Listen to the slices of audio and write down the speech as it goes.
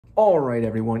All right,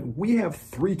 everyone, we have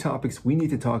three topics we need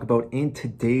to talk about in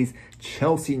today's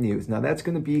Chelsea news. Now, that's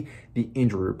going to be the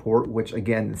injury report, which,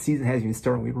 again, the season hasn't even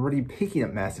started. We're already picking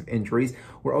up massive injuries.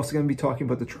 We're also going to be talking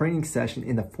about the training session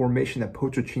in the formation that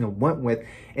Pochettino went with.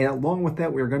 And along with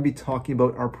that, we're going to be talking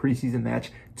about our preseason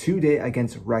match today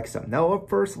against Wrexham. Now, up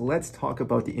first, let's talk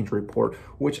about the injury report,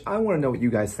 which I want to know what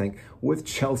you guys think with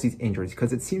Chelsea's injuries,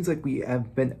 because it seems like we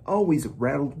have been always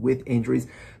rattled with injuries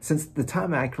since the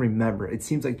time I can remember. It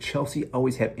seems like Chelsea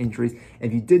always have injuries.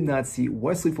 And if you did not see,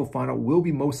 Wesley Fofana will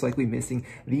be most likely missing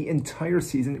the entire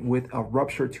season with a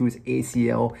rupture to his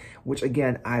ACL, which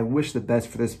again, I wish the best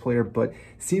for this player, but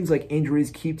seems like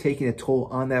injuries keep taking a toll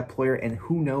on that player, and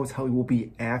who knows how he will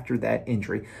be after that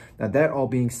injury. Now, that all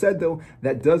being said, though,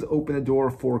 that does open the door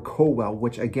for Colwell,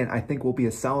 which again, I think will be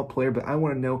a solid player, but I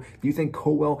want to know, do you think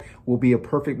Colwell will be a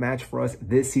perfect match for us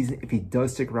this season if he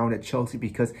does stick around at Chelsea?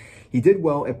 Because he did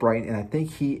well at Brighton, and I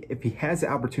think if he has the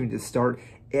opportunity to start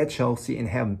at Chelsea and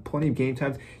have plenty of game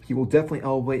times, he will definitely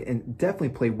elevate and definitely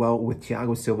play well with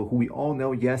Thiago Silva, who we all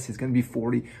know, yes, he's going to be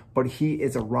 40, but he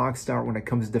is a rock star when it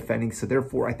comes to defending. So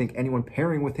therefore, I think anyone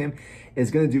pairing with him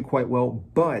is going to do quite well.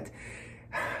 But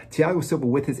Thiago Silva,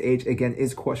 with his age, again,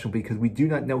 is questionable because we do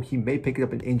not know. He may pick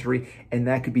up an injury, and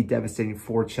that could be devastating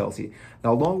for Chelsea.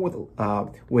 Now, along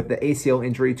with the ACL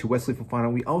injury to Wesley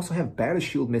Fofana, we also have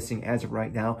Shield missing as of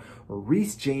right now.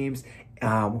 Reece James,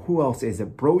 who else is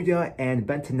it? Broja and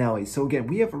Bentinelli. So again,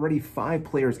 we have already 5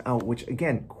 players out, which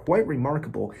again, quite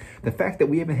remarkable. The fact that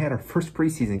we haven't had our first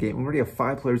preseason game, we already have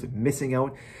 5 players missing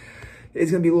out, is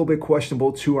going to be a little bit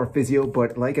questionable to our physio,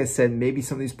 but like I said, maybe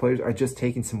some of these players are just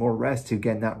taking some more rest to,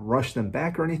 again, not rush them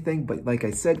back or anything, but like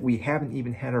I said, we haven't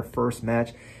even had our first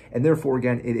match, and therefore,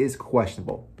 again, it is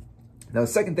questionable. Now, the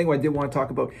second thing I did want to talk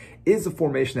about is the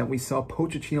formation that we saw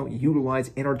Pochettino utilize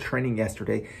in our training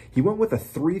yesterday. He went with a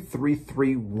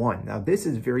 3-3-3-1. Now, this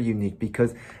is very unique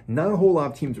because not a whole lot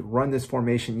of teams run this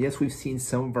formation. Yes, we've seen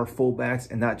some of our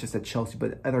fullbacks, and not just at Chelsea,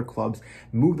 but at other clubs,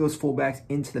 move those fullbacks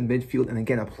into the midfield and,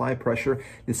 again, apply pressure.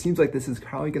 It seems like this is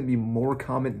probably going to be more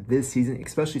common this season,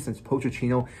 especially since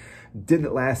Pochettino did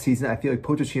it last season. I feel like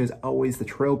Pochettino is always the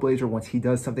trailblazer. Once he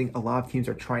does something, a lot of teams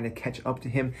are trying to catch up to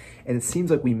him, and it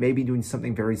seems like we may be doing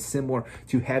something very similar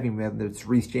to having, whether it's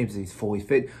Reece James, if he's fully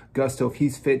fit, Gusto, if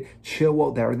he's fit,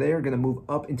 Chilwell, they're going to move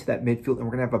up into that midfield, and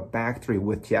we're going to have a back three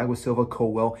with Thiago Silva,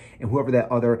 Colwell, and whoever that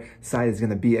other side is going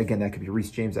to be. Again, that could be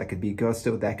Reece James, that could be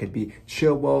Gusto, that could be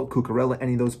Chilwell, Cucurella,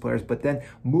 any of those players, but then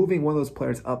moving one of those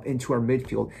players up into our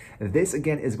midfield. This,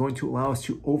 again, is going to allow us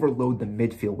to overload the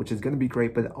midfield, which is going to be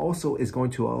great, but it also is going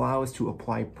to allow us to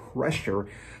apply pressure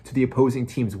to the opposing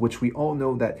teams, which we all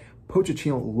know that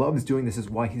Pochettino loves doing. This is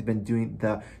why he's been doing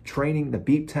the training, the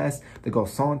beep test, the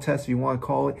Gosson test, if you want to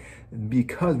call it,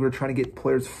 because we're trying to get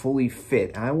players fully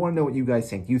fit. And I want to know what you guys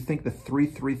think. Do you think the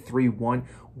 3-3-3-1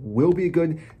 will be a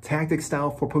good tactic style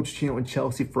for Pochettino and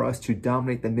Chelsea for us to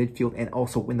dominate the midfield and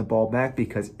also win the ball back?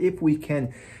 Because if we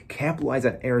can capitalize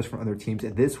on errors from other teams,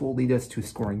 this will lead us to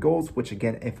scoring goals, which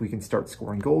again, if we can start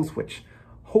scoring goals, which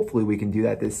hopefully we can do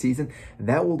that this season,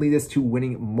 that will lead us to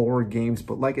winning more games.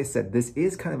 But like I said, this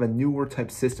is kind of a newer type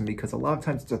system because a lot of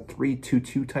times it's a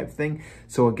 3-2-2 type thing.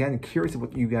 So again, curious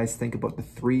what you guys think about the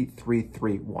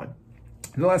 3-3-3-1.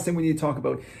 And the last thing we need to talk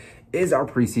about is our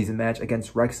preseason match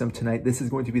against Wrexham tonight. This is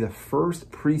going to be the first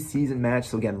preseason match.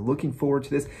 So again, looking forward to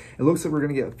this. It looks like we're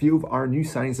going to get a few of our new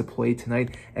signings to play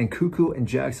tonight, and Cuckoo and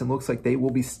Jackson looks like they will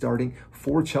be starting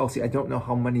for Chelsea. I don't know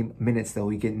how many minutes they'll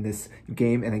be getting this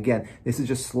game. And again, this is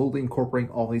just slowly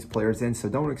incorporating all these players in, so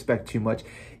don't expect too much.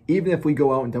 Even if we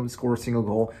go out and don't score a single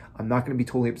goal, I'm not going to be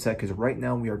totally upset because right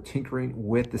now we are tinkering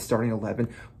with the starting 11.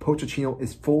 Pochettino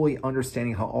is fully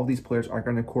understanding how all these players are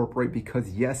going to incorporate because,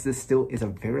 yes, this still is a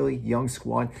very young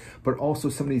squad, but also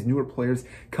some of these newer players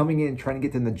coming in and trying to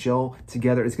get them to gel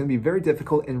together is going to be very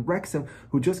difficult. And Wrexham,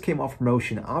 who just came off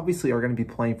promotion, obviously are going to be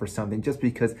playing for something just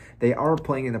because they are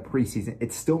playing in the preseason.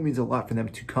 It still means a lot for them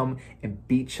to come and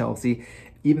beat Chelsea,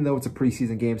 even though it's a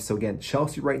preseason game. So again,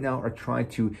 Chelsea right now are trying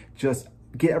to just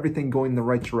get everything going in the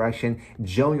right direction,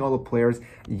 gelling all the players.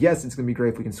 Yes, it's going to be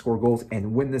great if we can score goals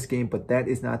and win this game, but that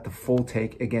is not the full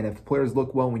take. Again, if players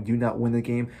look well and we do not win the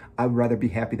game, I'd rather be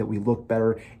happy that we look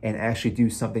better and actually do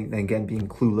something than, again, being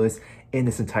clueless in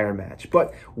this entire match.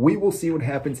 But we will see what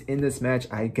happens in this match.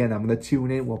 Again, I'm going to tune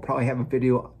in. We'll probably have a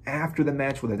video after the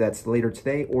match, whether that's later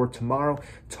today or tomorrow,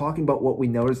 talking about what we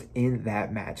noticed in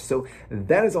that match. So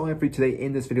that is all I have for you today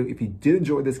in this video. If you did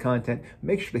enjoy this content,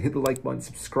 make sure to hit the like button,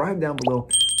 subscribe down below.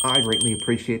 I greatly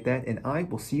appreciate that, and I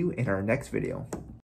will see you in our next video.